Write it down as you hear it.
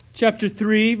chapter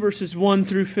 3, verses 1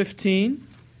 through 15.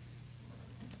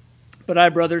 But I,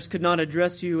 brothers, could not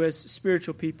address you as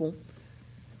spiritual people,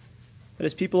 but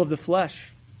as people of the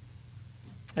flesh,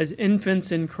 as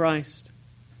infants in Christ.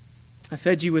 I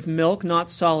fed you with milk, not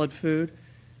solid food,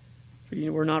 for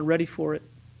you were not ready for it.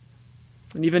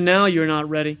 And even now you are not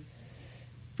ready,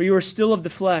 for you are still of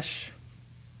the flesh.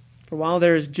 For while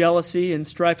there is jealousy and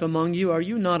strife among you, are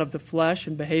you not of the flesh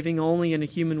and behaving only in a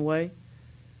human way?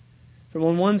 For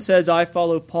when one says, I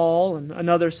follow Paul, and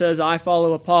another says, I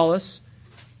follow Apollos,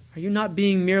 are you not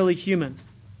being merely human?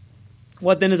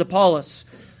 What then is Apollos?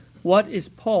 What is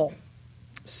Paul?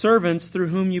 Servants through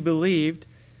whom you believed,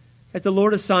 as the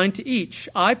Lord assigned to each.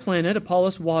 I planted,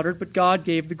 Apollos watered, but God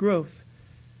gave the growth.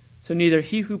 So neither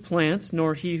he who plants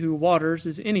nor he who waters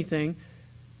is anything,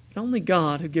 but only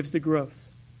God who gives the growth.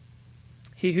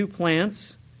 He who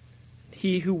plants,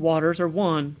 he who waters are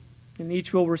one, and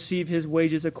each will receive his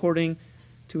wages according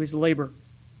to his labor.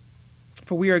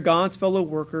 For we are God's fellow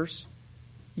workers.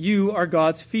 You are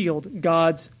God's field,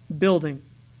 God's building.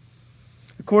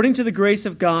 According to the grace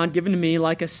of God given to me,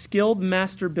 like a skilled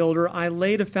master builder, I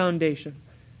laid a foundation,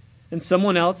 and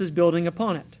someone else is building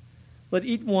upon it. Let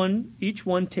each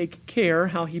one take care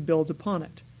how he builds upon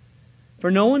it.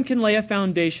 For no one can lay a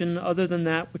foundation other than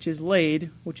that which is laid,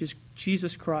 which is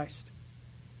Jesus Christ.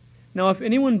 Now if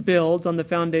anyone builds on the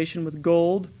foundation with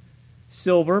gold,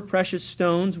 silver, precious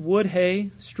stones, wood,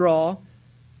 hay, straw,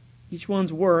 each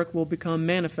one's work will become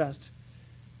manifest.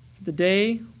 For the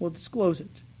day will disclose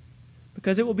it,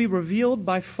 because it will be revealed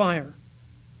by fire,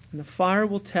 and the fire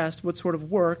will test what sort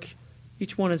of work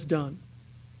each one has done.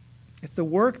 If the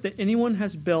work that anyone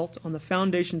has built on the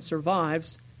foundation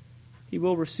survives, he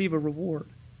will receive a reward.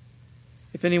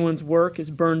 If anyone's work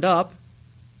is burned up,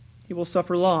 he will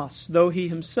suffer loss, though he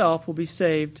himself will be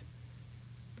saved,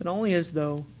 but only as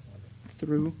though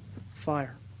through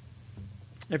fire.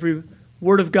 Every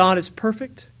word of God is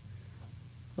perfect.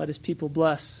 Let his people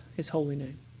bless his holy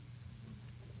name.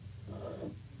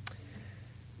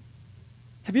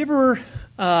 Have you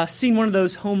ever seen one of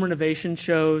those home renovation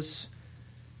shows,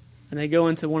 and they go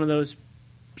into one of those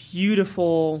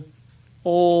beautiful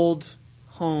old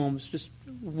homes, just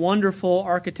wonderful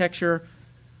architecture?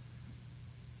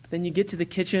 Then you get to the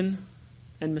kitchen,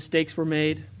 and mistakes were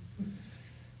made.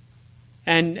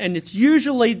 And it's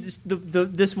usually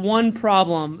this one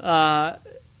problem.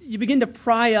 You begin to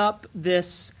pry up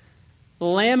this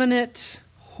laminate,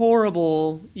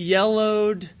 horrible,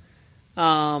 yellowed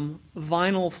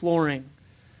vinyl flooring.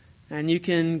 And you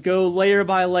can go layer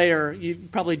by layer.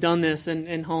 You've probably done this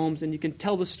in homes, and you can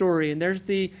tell the story. And there's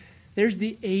the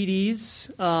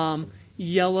 80s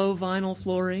yellow vinyl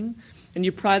flooring. And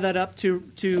you pry that up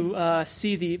to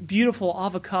see the beautiful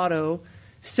avocado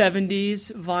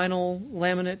 70s vinyl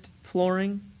laminate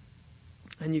flooring.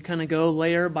 And you kind of go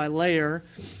layer by layer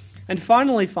and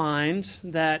finally find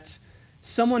that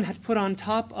someone had put on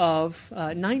top of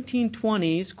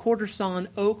 1920s quarter-sawn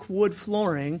oak wood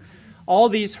flooring all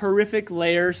these horrific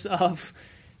layers of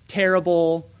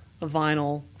terrible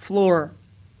vinyl floor.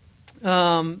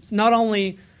 Not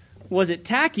only was it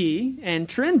tacky and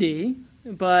trendy,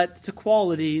 but it's a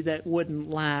quality that wouldn't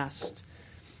last.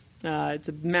 It's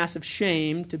a massive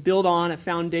shame to build on a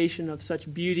foundation of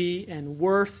such beauty and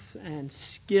worth and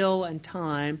skill and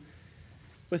time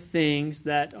with things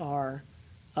that are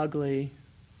ugly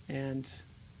and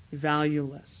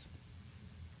valueless.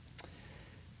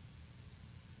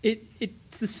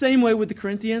 It's the same way with the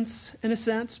Corinthians, in a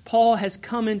sense. Paul has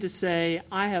come in to say,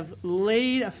 I have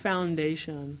laid a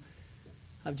foundation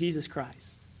of Jesus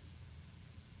Christ.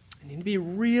 You need to be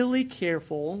really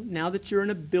careful, now that you're in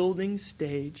a building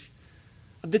stage,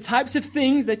 of the types of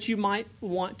things that you might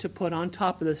want to put on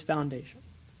top of this foundation.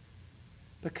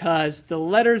 Because the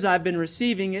letters I've been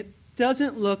receiving, it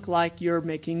doesn't look like you're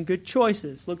making good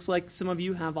choices. Looks like some of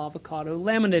you have avocado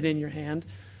laminate in your hand.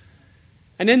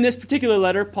 And in this particular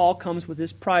letter, Paul comes with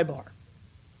his pry bar,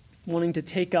 wanting to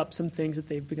take up some things that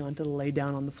they've begun to lay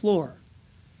down on the floor.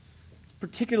 It's a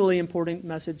particularly important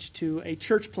message to a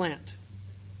church plant.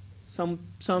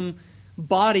 Some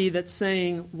body that's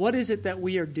saying, what is it that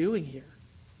we are doing here?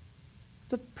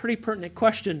 It's a pretty pertinent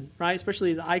question, right?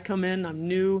 Especially as I come in, I'm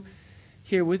new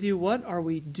here with you. What are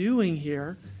we doing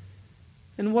here?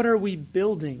 And what are we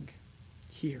building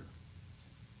here?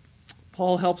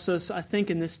 Paul helps us, I think,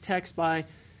 in this text by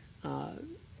kind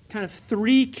of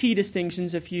three key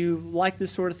distinctions. If you like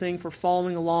this sort of thing for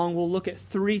following along, we'll look at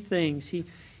three things. He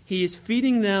is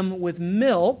feeding them with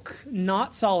milk,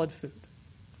 not solid food.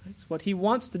 That's what he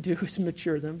wants to do, is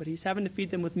mature them, but he's having to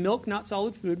feed them with milk, not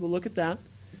solid food. We'll look at that.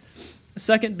 The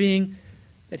second being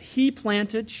that he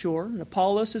planted, sure, and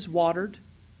Apollos is watered,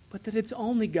 but that it's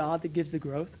only God that gives the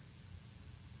growth.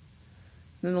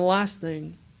 And then the last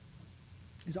thing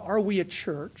is, are we a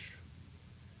church,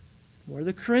 were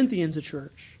the Corinthians a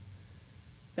church,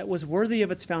 that was worthy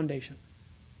of its foundation?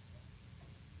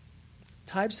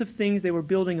 Types of things they were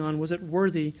building on, was it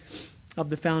worthy of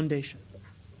the foundation?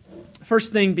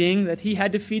 First thing being that he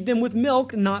had to feed them with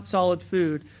milk, not solid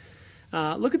food.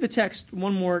 Look at the text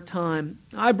one more time.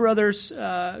 I, brothers,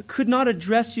 could not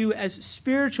address you as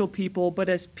spiritual people, but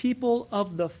as people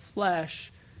of the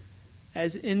flesh,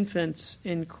 as infants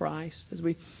in Christ. As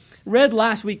we read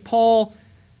last week, Paul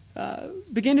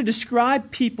began to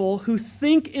describe people who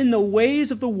think in the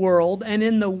ways of the world, and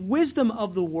in the wisdom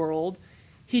of the world,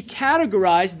 he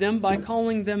categorized them by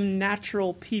calling them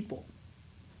natural people.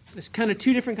 There's kind of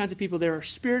two different kinds of people. There are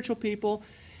spiritual people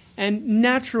and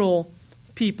natural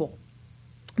people.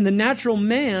 And the natural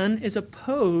man is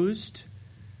opposed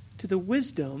to the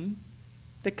wisdom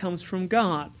that comes from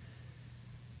God.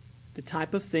 The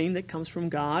type of thing that comes from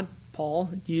God, Paul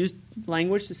used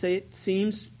language to say it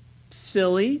seems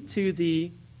silly to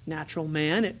the natural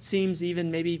man. It seems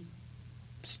even maybe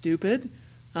stupid.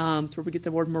 It's where we get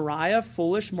the word Mariah,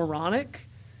 foolish, moronic,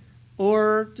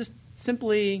 or just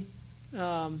simply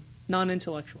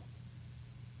non-intellectual.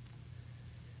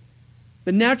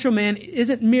 The natural man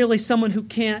isn't merely someone who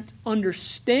can't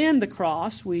understand the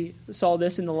cross. We saw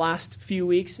this in the last few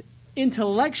weeks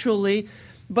intellectually,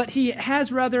 but he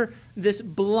has rather this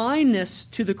blindness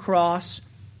to the cross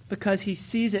because he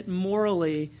sees it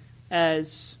morally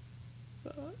as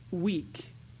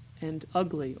weak and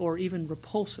ugly or even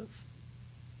repulsive.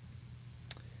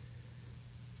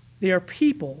 They are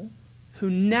people who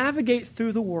navigate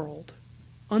through the world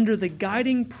under the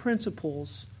guiding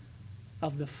principles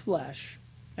of the flesh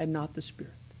and not the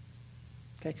Spirit.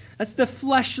 Okay? That's the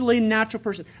fleshly, natural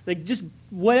person. Like just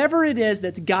whatever it is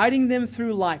that's guiding them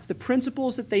through life, the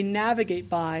principles that they navigate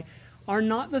by are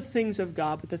not the things of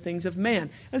God, but the things of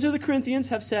man. And so the Corinthians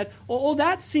have said, oh,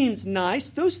 that seems nice.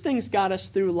 Those things got us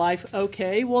through life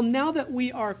okay. Well, now that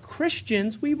we are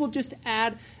Christians, we will just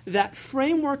add that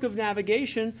framework of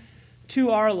navigation to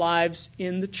our lives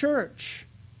in the church.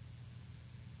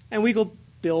 And we will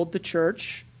build the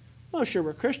church. Well, sure,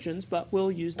 we're Christians, but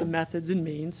we'll use the methods and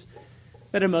means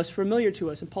that are most familiar to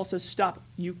us. And Paul says, stop.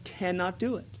 You cannot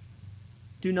do it.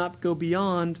 Do not go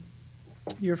beyond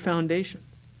your foundation.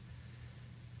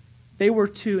 They were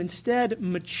to instead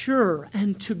mature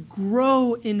and to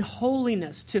grow in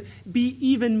holiness, to be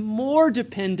even more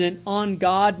dependent on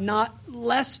God, not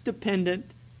less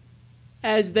dependent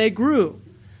as they grew.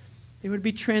 They would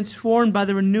be transformed by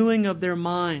the renewing of their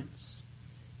minds,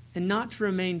 and not to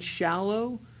remain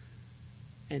shallow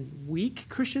and weak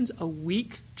Christians, a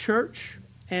weak church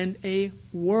and a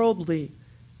worldly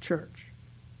church.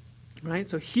 Right?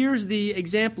 So here's the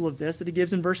example of this that he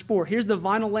gives in verse 4. Here's the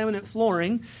vinyl laminate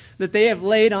flooring that they have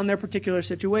laid on their particular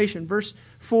situation. Verse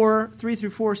 4, 3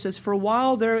 through 4 says, "For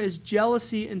while there is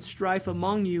jealousy and strife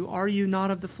among you, are you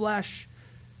not of the flesh,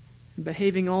 and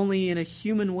behaving only in a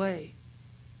human way?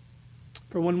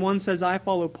 For when one says, I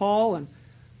follow Paul and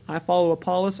I follow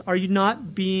Apollos, are you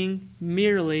not being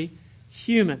merely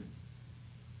human?"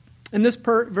 In this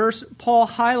verse, Paul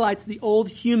highlights the old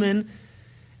human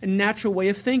and natural way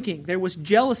of thinking. There was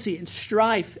jealousy and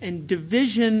strife and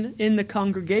division in the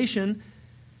congregation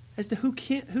as to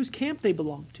whose camp they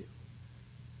belonged to.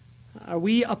 Are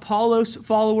we Apollos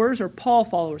followers or Paul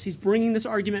followers? He's bringing this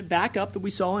argument back up that we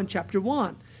saw in chapter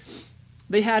 1.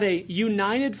 They had a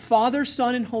united Father,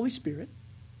 Son, and Holy Spirit.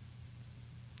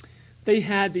 They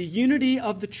had the unity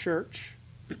of the church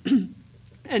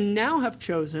and now have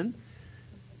chosen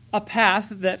a path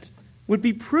that would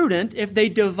be prudent if they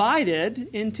divided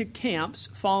into camps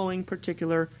following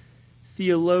particular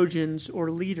theologians or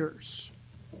leaders,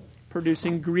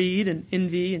 producing greed and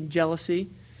envy and jealousy,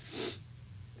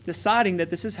 deciding that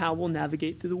this is how we'll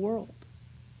navigate through the world.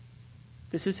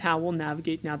 This is how we'll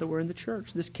navigate now that we're in the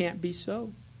church. This can't be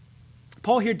so.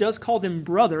 Paul here does call them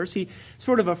brothers. He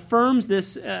sort of affirms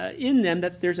this in them,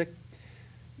 that there's a...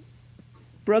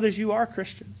 Brothers, you are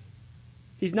Christians.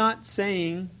 He's not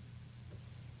saying,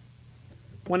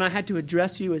 when I had to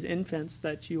address you as infants,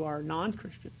 that you are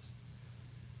non-Christians.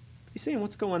 He's saying,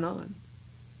 what's going on?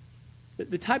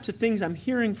 The types of things I'm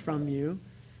hearing from you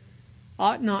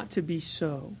ought not to be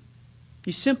so.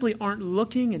 You simply aren't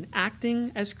looking and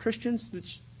acting as Christians,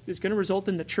 which is going to result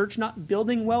in the church not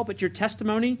building well, but your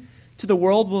testimony to the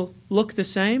world will look the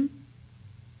same.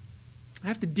 I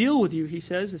have to deal with you, he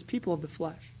says, as people of the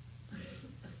flesh.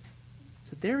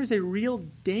 So there is a real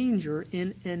danger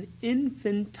in an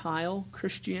infantile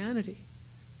Christianity.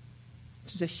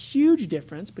 Which is a huge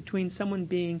difference between someone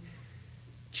being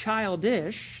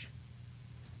childish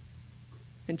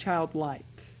and childlike.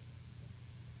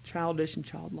 Childish and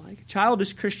childlike.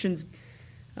 Childish Christians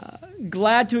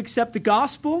glad to accept the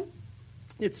gospel.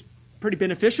 It's pretty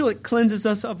beneficial. It cleanses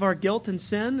us of our guilt and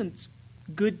sin, and it's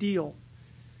a good deal.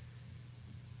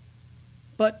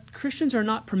 But Christians are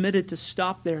not permitted to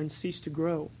stop there and cease to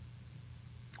grow.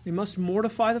 We must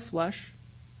mortify the flesh,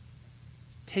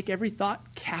 take every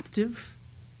thought captive,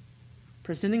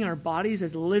 presenting our bodies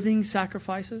as living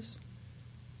sacrifices.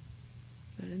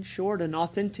 And in short, an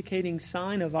authenticating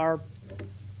sign of our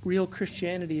real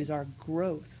Christianity is our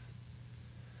growth.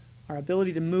 Our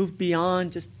ability to move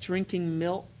beyond just drinking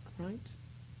milk, right?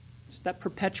 Just that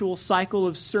perpetual cycle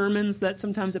of sermons that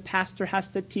sometimes a pastor has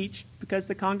to teach because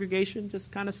the congregation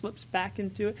just kind of slips back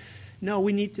into it. No,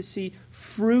 we need to see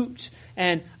fruit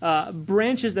and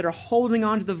branches that are holding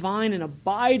onto the vine and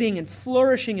abiding and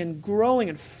flourishing and growing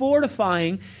and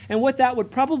fortifying. And what that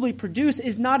would probably produce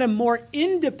is not a more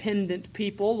independent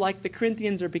people like the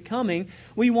Corinthians are becoming.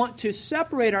 We want to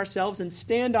separate ourselves and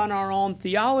stand on our own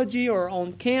theology or our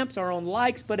own camps, our own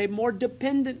likes, but a more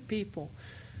dependent people.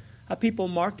 A people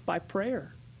marked by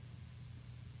prayer.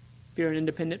 If you're an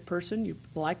independent person, you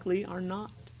likely are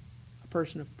not a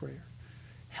person of prayer.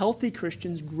 Healthy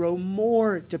Christians grow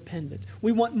more dependent.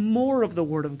 We want more of the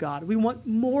Word of God. We want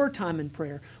more time in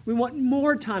prayer. We want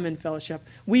more time in fellowship.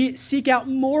 We seek out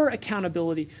more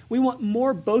accountability. We want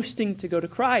more boasting to go to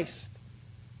Christ.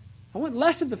 I want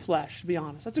less of the flesh, to be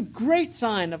honest. That's a great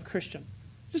sign of a Christian.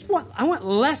 I want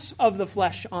less of the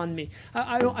flesh on me.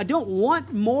 I don't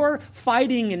want more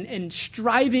fighting and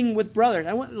striving with brothers.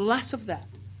 I want less of that.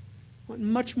 I want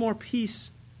much more peace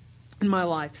in my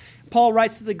life. Paul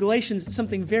writes to the Galatians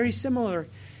something very similar.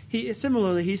 He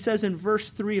says in verse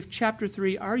 3 of chapter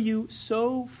 3, "Are you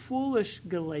so foolish,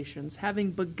 Galatians?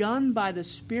 Having begun by the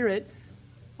Spirit,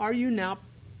 are you now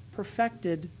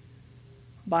perfected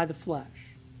by the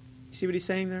flesh?" You see what he's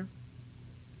saying there?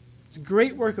 It's a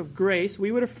great work of grace.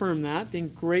 We would affirm that, being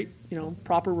great,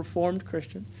 proper Reformed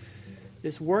Christians.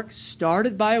 This work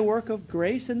started by a work of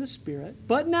grace in the Spirit,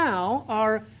 but now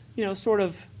our, sort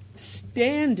of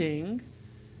standing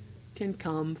can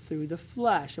come through the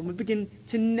flesh. And we begin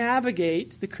to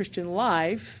navigate the Christian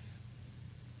life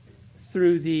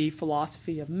through the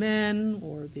philosophy of men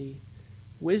or the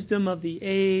wisdom of the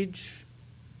age.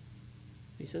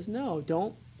 He says, no,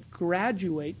 don't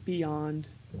graduate beyond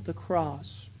the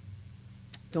cross.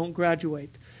 Don't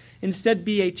graduate. Instead,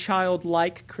 be a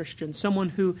childlike Christian, someone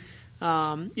who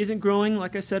isn't growing,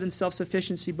 like I said, in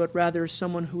self-sufficiency, but rather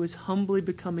someone who is humbly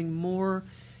becoming more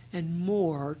and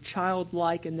more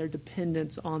childlike in their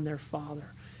dependence on their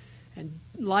Father. And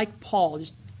like Paul,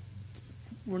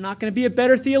 we're not going to be a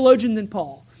better theologian than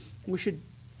Paul. We should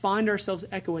find ourselves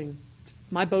echoing,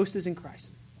 my boast is in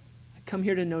Christ. I come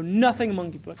here to know nothing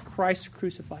among you but Christ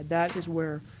crucified. That is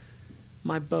where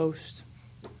my boast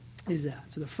is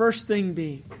that. So the first thing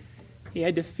being, he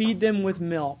had to feed them with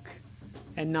milk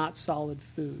and not solid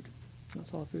food. Not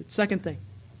solid food. Second thing,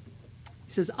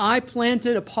 he says, I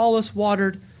planted, Apollos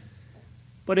watered,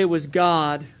 but it was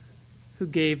God who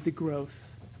gave the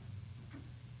growth.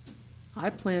 I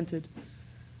planted,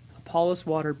 Apollos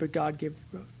watered, but God gave the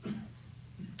growth.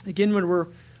 Again, when we're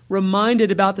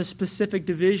reminded about the specific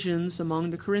divisions among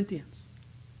the Corinthians,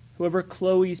 whoever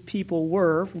Chloe's people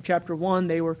were, from chapter 1,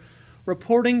 they were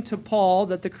reporting to Paul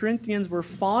that the Corinthians were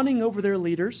fawning over their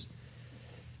leaders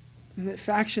and that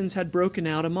factions had broken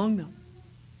out among them.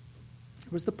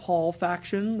 There was the Paul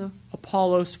faction, the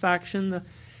Apollos faction, the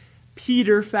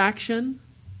Peter faction,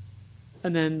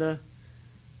 and then the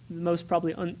most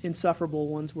probably insufferable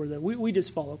ones were that we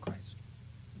just follow Christ.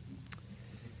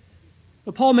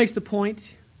 But Paul makes the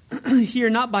point here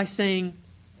not by saying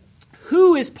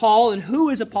who is Paul and who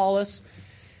is Apollos.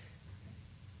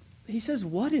 He says,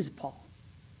 what is Paul?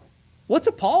 What's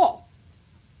a Paul?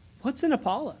 What's an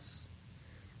Apollos?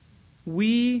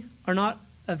 We are not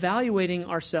evaluating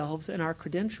ourselves and our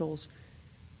credentials.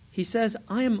 He says,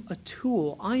 I am a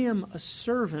tool. I am a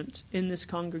servant in this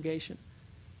congregation.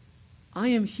 I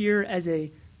am here as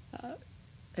a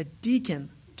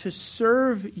deacon to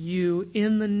serve you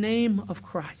in the name of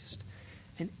Christ.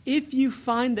 And if you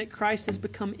find that Christ has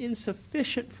become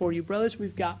insufficient for you, brothers,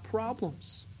 we've got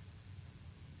problems.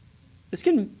 This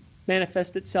can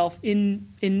manifest itself in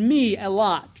me a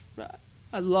lot.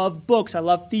 I love books. I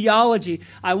love theology.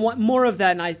 I want more of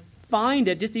that, and I find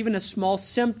it, just even a small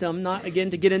symptom, not, again,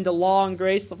 to get into law and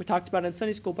grace like we talked about in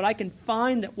Sunday school, but I can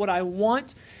find that what I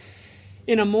want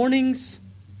in a morning's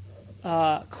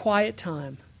quiet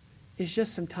time is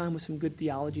just some time with some good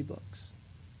theology books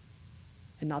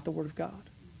and not the Word of God.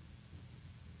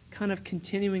 Kind of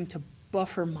continuing to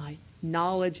buffer my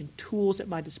knowledge and tools at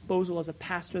my disposal as a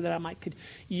pastor that I could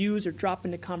use or drop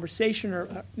into conversation,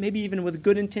 or maybe even with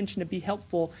good intention to be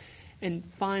helpful, and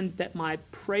find that my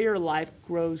prayer life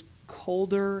grows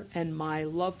colder and my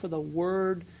love for the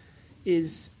Word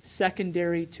is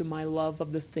secondary to my love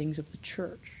of the things of the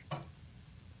church.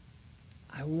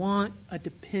 I want a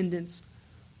dependence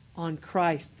on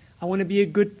Christ. I want to be a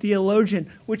good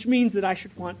theologian, which means that I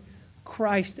should want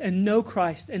Christ and know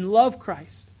Christ and love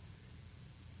Christ.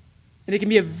 And it can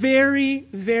be a very,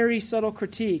 very subtle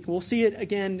critique. We'll see it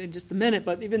again in just a minute,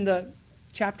 but even the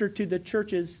chapter to the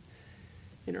churches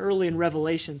early in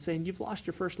Revelation saying, you've lost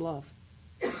your first love.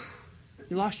 You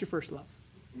lost your first love.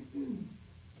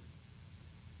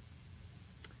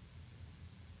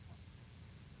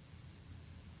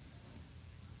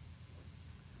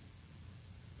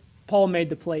 Paul made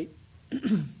the plate.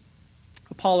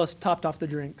 Apollos topped off the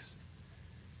drinks.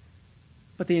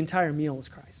 But the entire meal is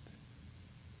Christ.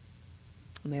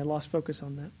 And they had lost focus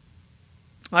on that.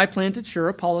 I planted, sure,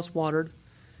 Apollos watered.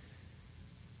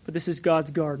 But this is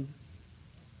God's garden.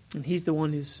 And He's the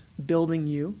one who's building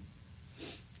you.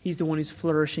 He's the one who's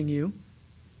flourishing you.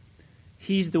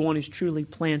 He's the one who's truly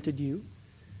planted you.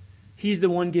 He's the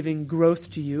one giving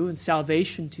growth to you and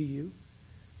salvation to you,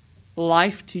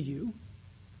 life to you.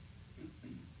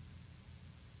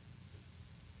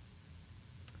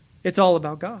 It's all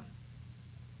about God.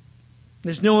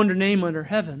 There's no other name under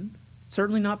heaven,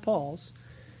 certainly not Paul's,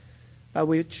 by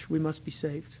which we must be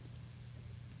saved.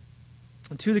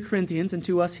 And to the Corinthians and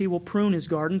to us, He will prune His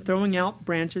garden, throwing out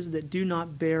branches that do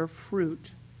not bear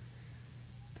fruit,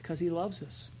 because He loves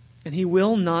us. And He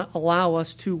will not allow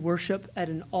us to worship at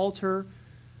an altar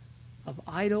of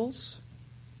idols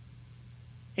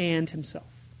and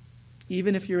Himself,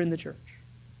 even if you're in the church.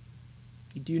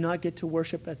 You do not get to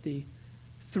worship at the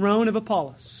throne of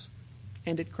Apollos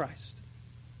and at Christ.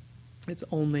 It's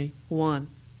only one.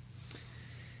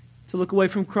 To look away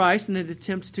from Christ in an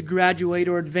attempt to graduate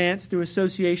or advance through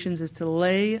associations is to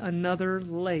lay another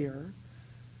layer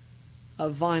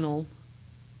of vinyl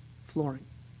flooring.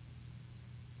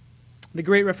 The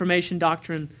Great Reformation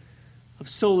doctrine of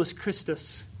solus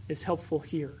Christus is helpful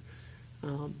here.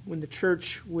 When the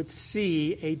church would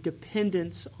see a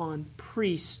dependence on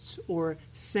priests or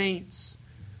saints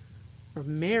or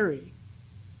Mary,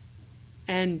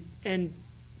 and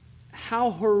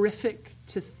how horrific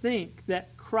to think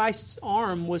that Christ's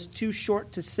arm was too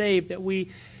short to save, that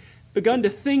we begun to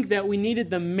think that we needed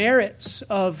the merits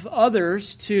of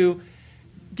others to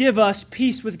give us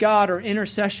peace with God or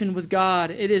intercession with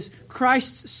God. It is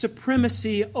Christ's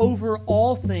supremacy over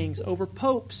all things, over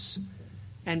popes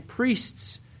and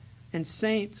priests and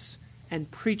saints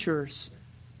and preachers,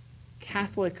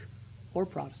 Catholic or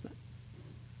Protestant.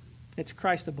 It's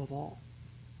Christ above all.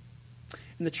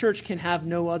 And the church can have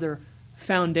no other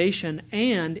foundation,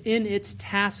 and in its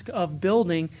task of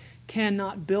building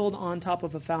cannot build on top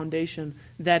of a foundation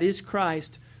that is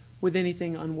Christ with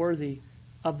anything unworthy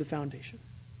of the foundation.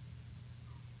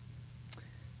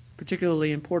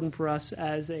 Particularly important for us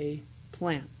as a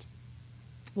plant.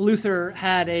 Luther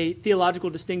had a theological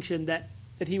distinction that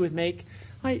he would make.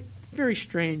 Very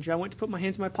strange. I went to put my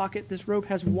hands in my pocket. This robe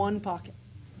has one pocket.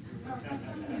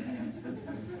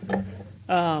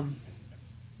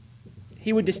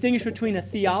 He would distinguish between a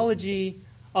theology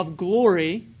of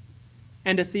glory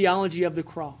and a theology of the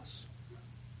cross.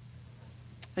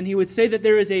 And he would say that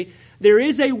there is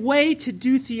a way to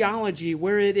do theology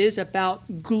where it is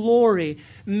about glory,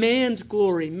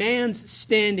 man's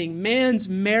standing, man's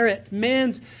merit,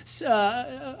 man's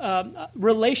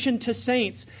relation to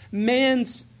saints,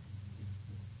 man's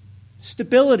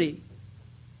stability.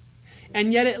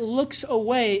 And yet it looks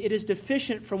away, it is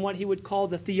deficient from what he would call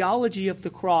the theology of the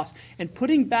cross. And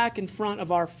putting back in front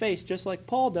of our face, just like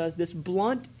Paul does, this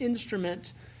blunt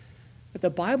instrument that the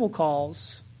Bible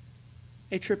calls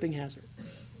a tripping hazard.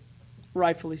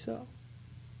 Rightfully so.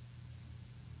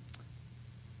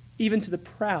 Even to the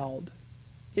proud,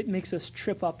 it makes us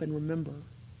trip up and remember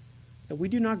that we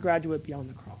do not graduate beyond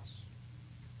the cross.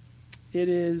 It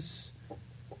is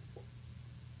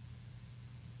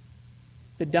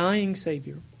the dying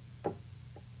Savior.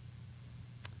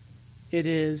 It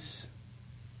is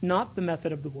not the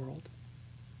method of the world,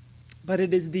 but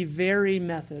it is the very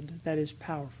method that is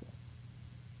powerful.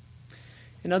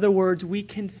 In other words, we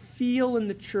can feel in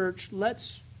the church,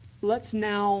 let's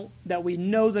now that we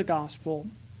know the gospel,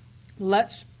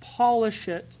 let's polish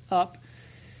it up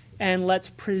and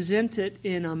let's present it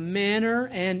in a manner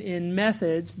and in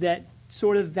methods that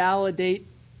sort of validate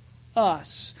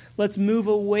us. Let's move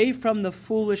away from the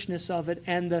foolishness of it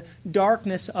and the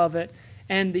darkness of it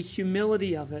and the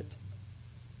humility of it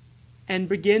and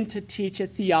begin to teach a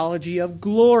theology of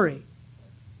glory.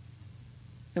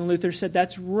 And Luther said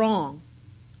that's wrong.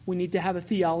 We need to have a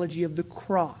theology of the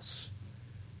cross.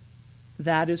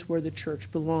 That is where the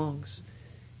church belongs.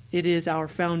 It is our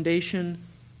foundation,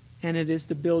 and it is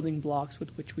the building blocks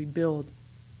with which we build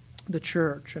the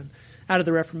church. And out of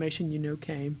the Reformation,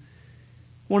 came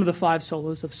one of the 5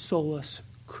 solas of Solus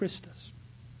Christus.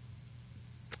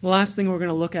 The last thing we're going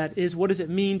to look at is, what does it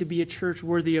mean to be a church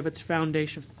worthy of its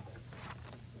foundation?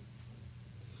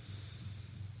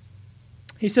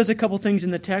 He says a couple things in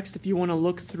the text if you want to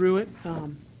look through it.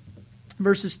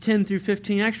 Verses 10 through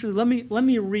 15. Actually, let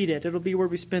me read it. It'll be where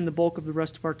we spend the bulk of the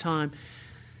rest of our time.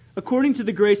 According to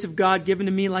the grace of God given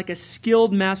to me, like a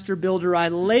skilled master builder, I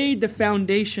laid the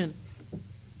foundation.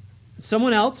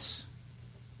 Someone else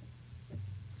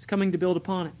is coming to build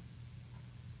upon it.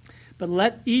 But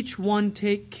let each one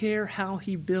take care how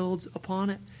he builds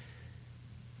upon it.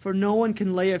 For no one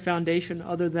can lay a foundation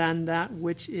other than that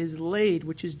which is laid,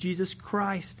 which is Jesus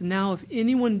Christ. Now, if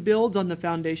anyone builds on the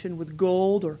foundation with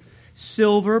gold or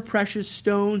silver, precious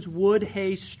stones, wood,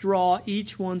 hay, straw,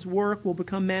 each one's work will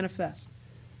become manifest.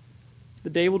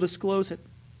 The day will disclose it,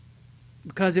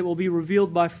 because it will be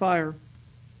revealed by fire.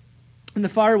 And the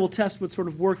fire will test what sort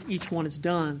of work each one has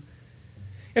done.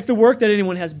 If the work that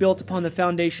anyone has built upon the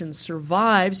foundation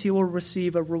survives, he will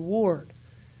receive a reward.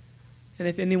 And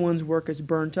if anyone's work is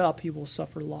burnt up, he will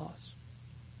suffer loss,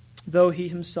 though he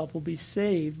himself will be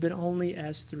saved, but only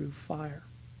as through fire.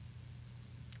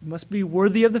 We must be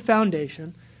worthy of the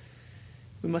foundation.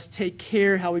 We must take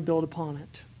care how we build upon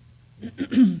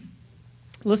it.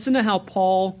 Listen to how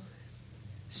Paul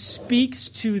speaks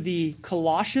to the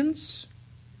Colossians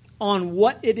on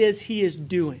what it is he is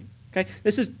doing. Okay,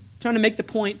 this is trying to make the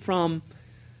point from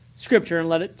Scripture and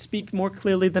let it speak more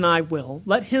clearly than I will.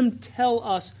 Let him tell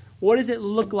us, what does it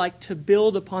look like to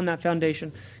build upon that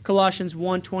foundation. Colossians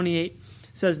 1:28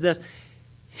 says this: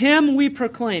 Him we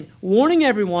proclaim, warning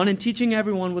everyone and teaching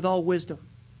everyone with all wisdom.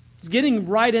 He's getting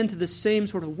right into the same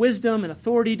sort of wisdom and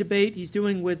authority debate he's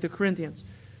doing with the Corinthians.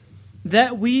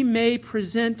 That we may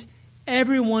present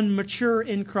everyone mature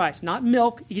in Christ. Not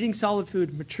milk, eating solid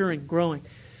food, maturing, growing.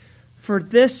 For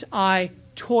this I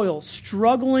toil,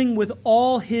 struggling with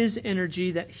all his energy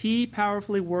that he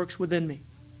powerfully works within me.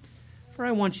 For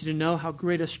I want you to know how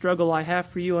great a struggle I have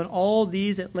for you and all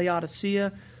these at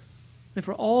Laodicea, and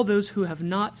for all those who have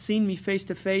not seen me face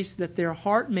to face, that their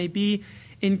heart may be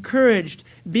encouraged,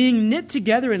 being knit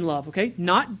together in love, okay?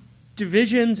 Not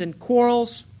divisions and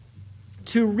quarrels,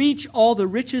 to reach all the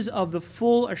riches of the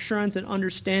full assurance and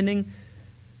understanding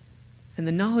and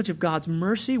the knowledge of God's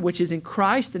mercy, which is in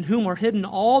Christ, in whom are hidden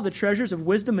all the treasures of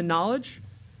wisdom and knowledge,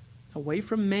 away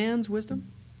from man's wisdom.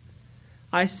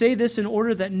 I say this in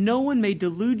order that no one may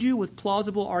delude you with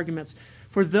plausible arguments.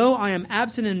 For though I am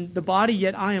absent in the body,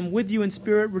 yet I am with you in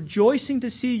spirit, rejoicing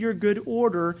to see your good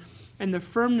order and the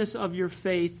firmness of your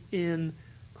faith in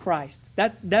Christ.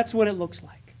 That's what it looks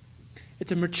like.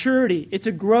 It's a maturity, it's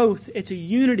a growth, it's a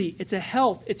unity, it's a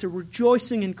health, it's a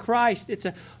rejoicing in Christ, it's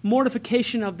a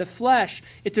mortification of the flesh,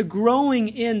 it's a growing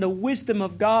in the wisdom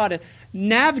of God,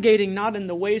 navigating not in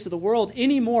the ways of the world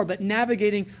anymore, but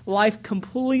navigating life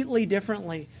completely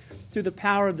differently through the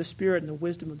power of the Spirit and the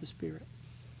wisdom of the Spirit.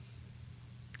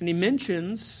 And he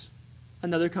mentions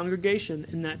another congregation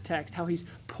in that text, how he's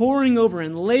poring over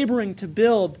and laboring to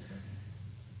build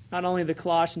not only the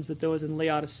Colossians, but those in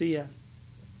Laodicea.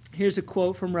 Here's a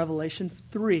quote from Revelation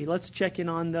 3. Let's check in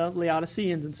on the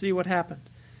Laodiceans and see what happened.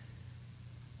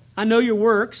 I know your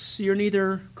works. You're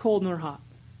neither cold nor hot.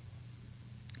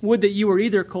 Would that you were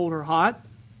either cold or hot.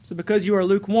 So because you are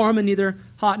lukewarm and neither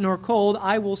hot nor cold,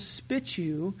 I will spit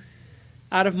you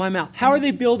out of my mouth. How are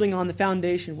they building on the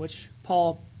foundation which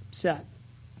Paul set?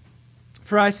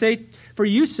 For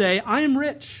you say, I am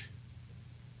rich.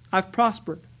 I've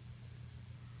prospered.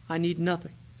 I need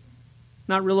nothing.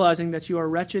 Not realizing that you are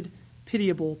wretched,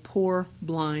 pitiable, poor,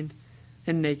 blind,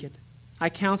 and naked. I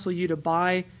counsel you to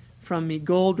buy from me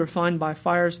gold refined by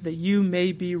fire so that you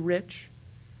may be rich,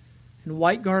 and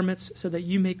white garments so that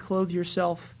you may clothe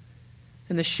yourself,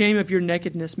 and the shame of your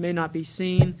nakedness may not be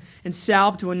seen, and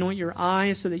salve to anoint your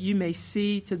eyes so that you may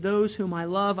see. To those whom I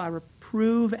love, I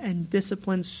reprove and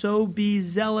discipline, so be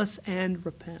zealous and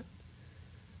repent.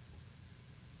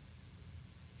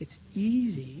 It's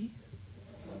easy.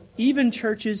 Even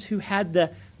churches who had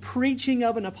the preaching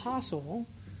of an apostle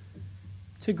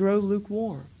to grow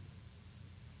lukewarm.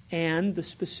 And the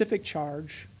specific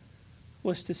charge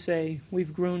was to say,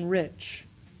 we've grown rich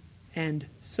and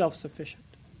self-sufficient.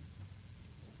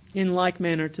 In like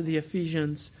manner to the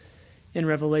Ephesians in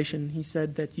Revelation, he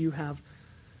said that you have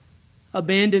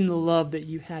abandoned the love that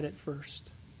you had at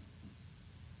first.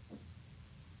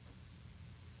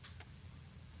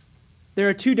 There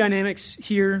are two dynamics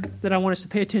here that I want us to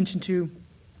pay attention to.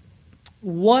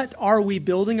 What are we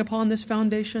building upon this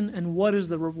foundation, and what is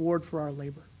the reward for our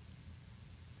labor?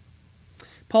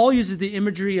 Paul uses the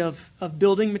imagery of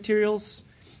building materials.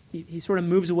 He sort of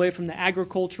moves away from the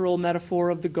agricultural metaphor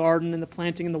of the garden and the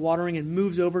planting and the watering and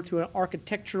moves over to an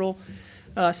architectural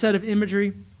set of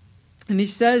imagery. And he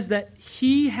says that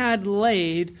he had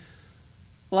laid,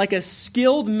 like a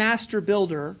skilled master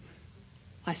builder,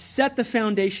 I set the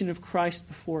foundation of Christ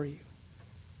before you.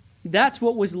 That's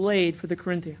what was laid for the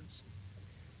Corinthians.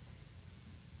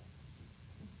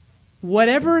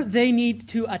 Whatever they need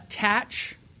to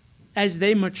attach as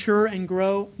they mature and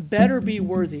grow better be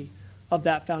worthy of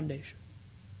that foundation.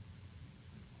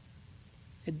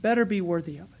 It better be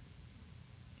worthy of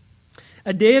it.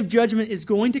 A day of judgment is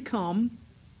going to come,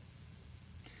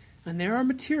 and there are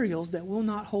materials that will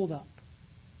not hold up.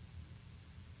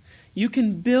 You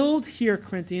can build here,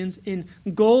 Corinthians, in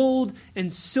gold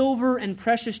and silver and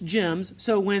precious gems.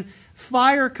 So when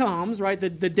fire comes, right, the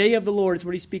day of the Lord is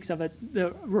what he speaks of it,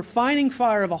 the refining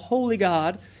fire of a holy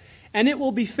God, and it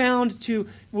will be found to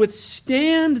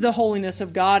withstand the holiness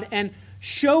of God and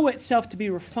show itself to be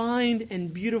refined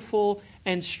and beautiful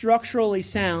and structurally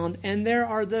sound. And there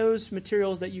are those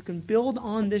materials that you can build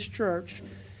on this church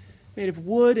made of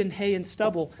wood and hay and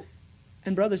stubble.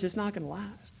 And brothers, it's not going to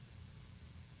last.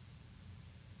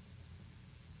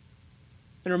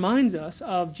 It reminds us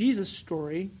of Jesus'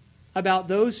 story about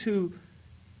those who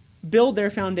build their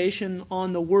foundation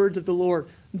on the words of the Lord.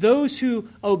 Those who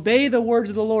obey the words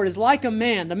of the Lord is like a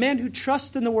man. The man who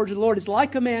trusts in the words of the Lord is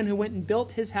like a man who went and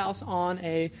built his house on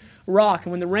a rock.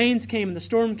 And when the rains came and the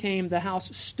storm came, the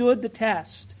house stood the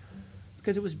test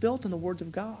because it was built on the words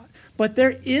of God. But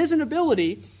there is an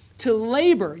ability to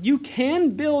labor. You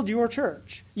can build your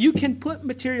church. You can put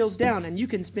materials down, and you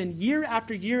can spend year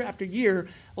after year after year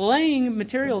laying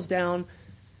materials down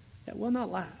that will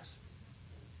not last.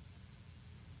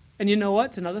 And you know what?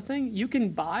 It's another thing. You can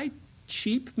buy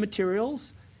cheap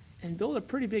materials and build a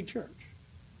pretty big church.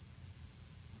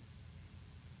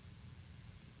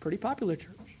 Pretty popular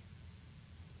church.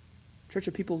 Church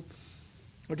that people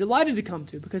are delighted to come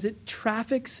to because it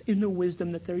traffics in the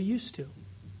wisdom that they're used to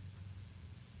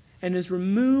and has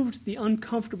removed the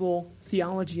uncomfortable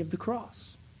theology of the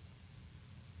cross.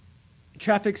 It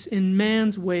traffics in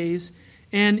man's ways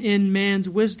and in man's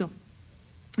wisdom.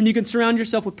 And you can surround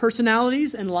yourself with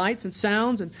personalities and lights and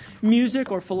sounds and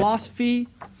music or philosophy,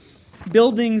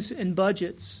 buildings and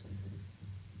budgets.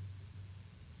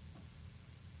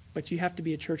 But you have to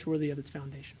be a church worthy of its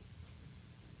foundation.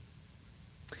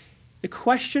 The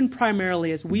question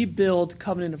primarily as we build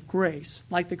Covenant of Grace,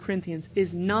 like the Corinthians,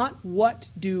 is not what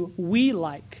do we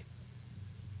like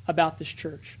about this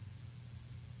church,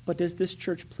 but does this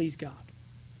church please God?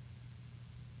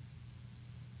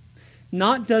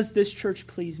 Not does this church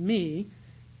please me,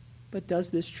 but does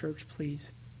this church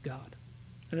please God?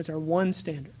 That is our one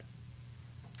standard,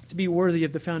 to be worthy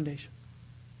of the foundation.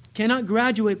 Cannot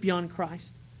graduate beyond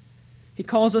Christ. He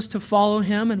calls us to follow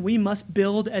him, and we must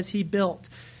build as he built.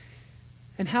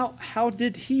 And how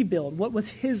did he build? What was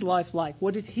his life like?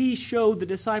 What did he show the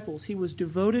disciples? He was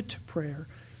devoted to prayer,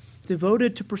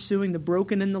 devoted to pursuing the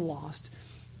broken and the lost,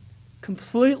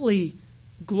 completely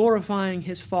glorifying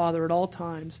his Father at all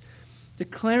times,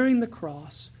 declaring the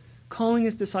cross, calling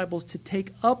his disciples to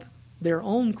take up their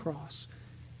own cross.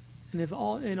 And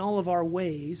in all of our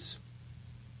ways,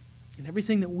 in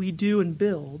everything that we do and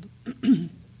build,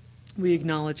 we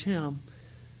acknowledge him.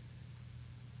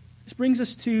 This brings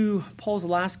us to Paul's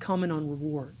last comment on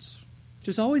rewards, which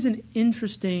is always an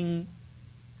interesting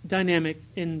dynamic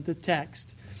in the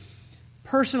text.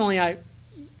 Personally,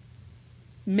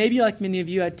 maybe like many of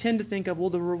you, I tend to think of, well,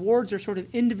 the rewards are sort of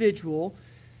individual,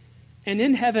 and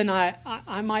in heaven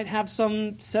I might have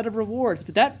some set of rewards.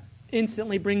 But that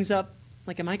instantly brings up,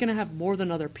 like, am I going to have more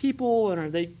than other people,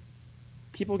 and are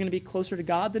people going to be closer to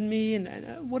God than me,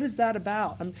 and what is that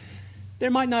about? There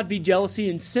might not be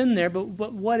jealousy and sin there, but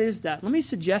what is that? Let me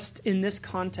suggest in this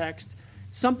context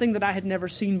something that I had never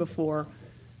seen before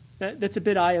that's a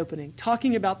bit eye-opening.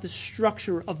 Talking about the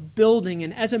structure of building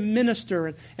and as a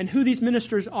minister and who these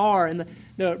ministers are and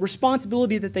the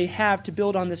responsibility that they have to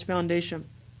build on this foundation.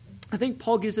 I think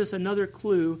Paul gives us another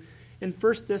clue in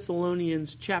 1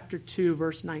 Thessalonians chapter 2,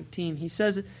 verse 19. He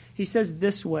says it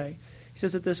this way. He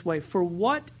says it this way, "For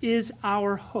what is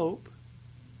our hope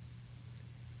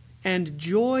and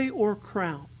joy or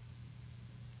crown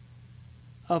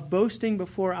of boasting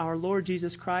before our Lord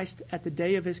Jesus Christ at the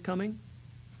day of his coming?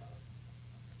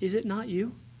 Is it not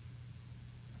you?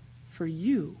 For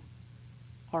you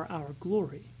are our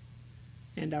glory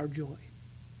and our joy."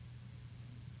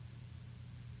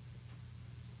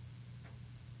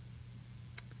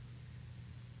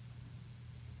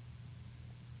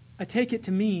 I take it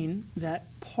to mean that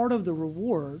part of the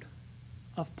reward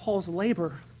of Paul's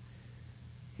labor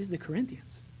is the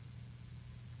Corinthians.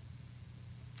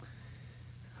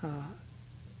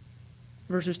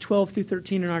 Verses 12 through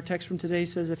 13 in our text from today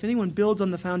says, if anyone builds on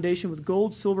the foundation with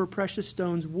gold, silver, precious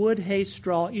stones, wood, hay,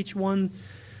 straw, each one's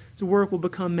work will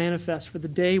become manifest, for the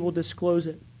day will disclose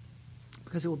it,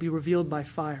 because it will be revealed by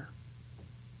fire.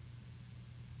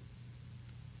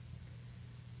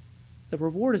 The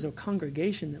reward is a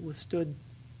congregation that withstood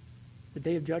the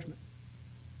day of judgment.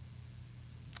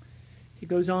 He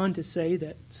goes on to say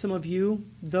that some of you,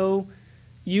 though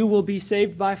you will be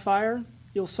saved by fire,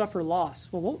 you'll suffer loss.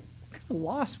 Well, what kind of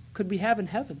loss could we have in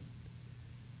heaven?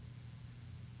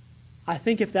 I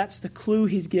think if that's the clue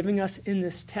he's giving us in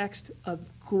this text, a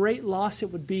great loss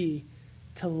it would be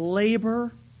to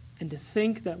labor and to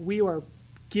think that we are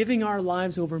giving our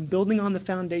lives over and building on the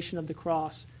foundation of the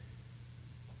cross,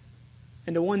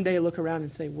 and to one day look around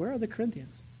and say, where are the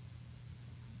Corinthians?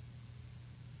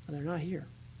 Well, they're not here.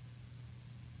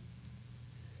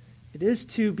 It is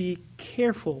to be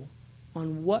careful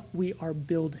on what we are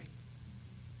building.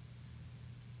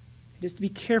 It is to be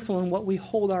careful on what we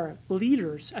hold our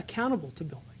leaders accountable to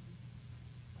building.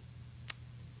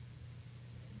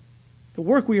 The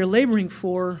work we are laboring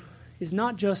for is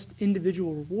not just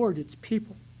individual reward, it's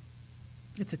people.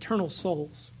 It's eternal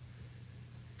souls.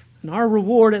 And our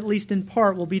reward, at least in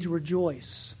part, will be to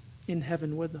rejoice in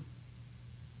heaven with them.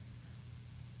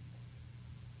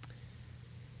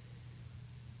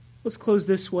 Let's close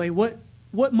this way. What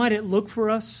might it look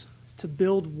for us to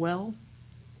build well?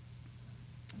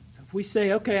 So if we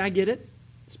say, okay, I get it.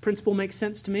 This principle makes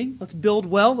sense to me. Let's build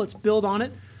well. Let's build on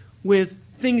it with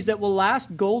things that will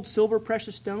last, gold, silver,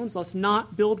 precious stones. Let's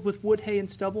not build with wood, hay, and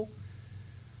stubble.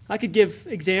 I could give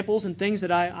examples and things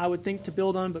that I would think to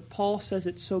build on, but Paul says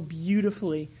it so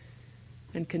beautifully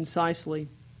and concisely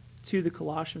to the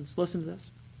Colossians. Listen to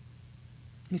this.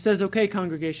 He says, okay,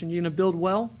 congregation, you're going to build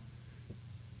well?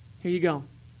 Here you go.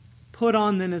 Put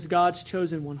on then as God's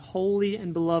chosen one, holy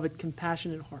and beloved,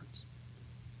 compassionate hearts.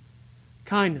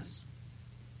 Kindness,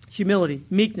 humility,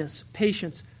 meekness,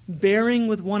 patience, bearing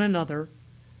with one another,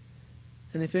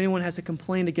 and if anyone has a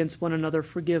complaint against one another,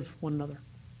 forgive one another.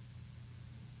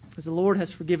 As the Lord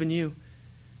has forgiven you,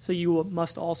 so you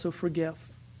must also forgive.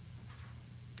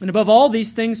 And above all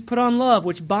these things, put on love,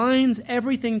 which binds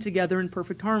everything together in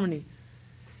perfect harmony.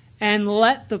 And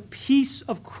let the peace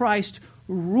of Christ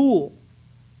rule.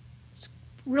 It's a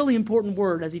really important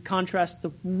word as he contrasts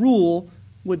the rule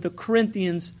with the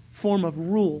Corinthians' form of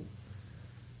rule,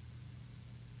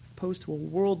 opposed to a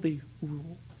worldly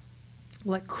rule.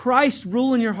 Let Christ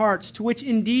rule in your hearts, to which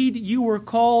indeed you were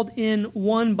called in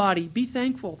one body. Be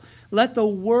thankful. Let the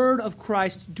word of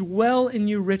Christ dwell in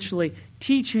you richly,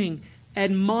 teaching,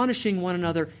 admonishing one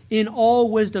another in all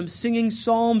wisdom, singing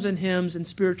psalms and hymns and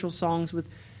spiritual songs with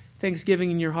thanksgiving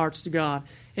in your hearts to God.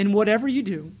 And whatever you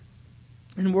do,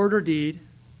 in word or deed,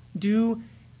 do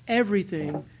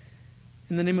everything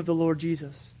in the name of the Lord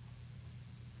Jesus,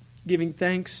 giving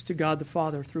thanks to God the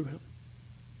Father through him.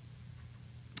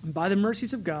 And by the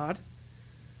mercies of God,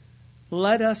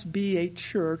 let us be a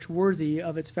church worthy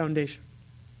of its foundation,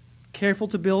 careful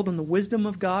to build on the wisdom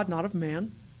of God, not of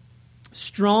man,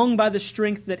 strong by the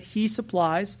strength that he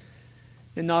supplies,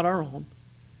 and not our own,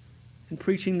 and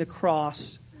preaching the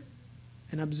cross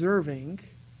and observing,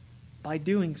 by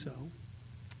doing so,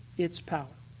 its power.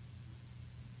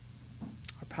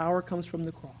 Our power comes from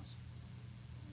the cross.